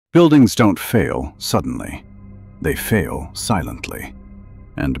Buildings don't fail suddenly. They fail silently.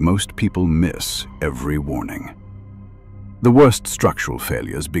 And most people miss every warning. The worst structural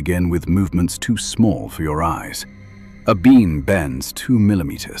failures begin with movements too small for your eyes. A beam bends 2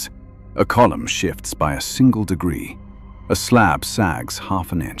 millimeters. A column shifts by a single degree. A slab sags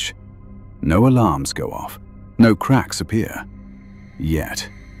half an inch. No alarms go off. No cracks appear. Yet.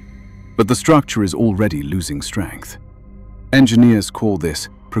 But the structure is already losing strength. Engineers call this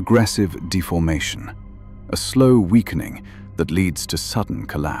progressive deformation, a slow weakening that leads to sudden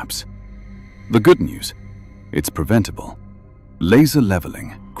collapse. The good news, it's preventable. Laser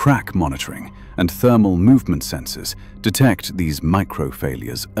leveling, crack monitoring, and thermal movement sensors detect these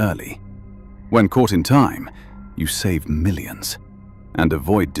micro-failures early. When caught in time, you save millions and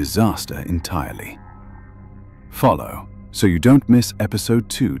avoid disaster entirely. Follow so you don't miss episode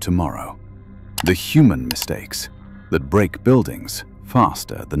 2 tomorrow. The human mistakes that break buildings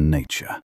faster than nature.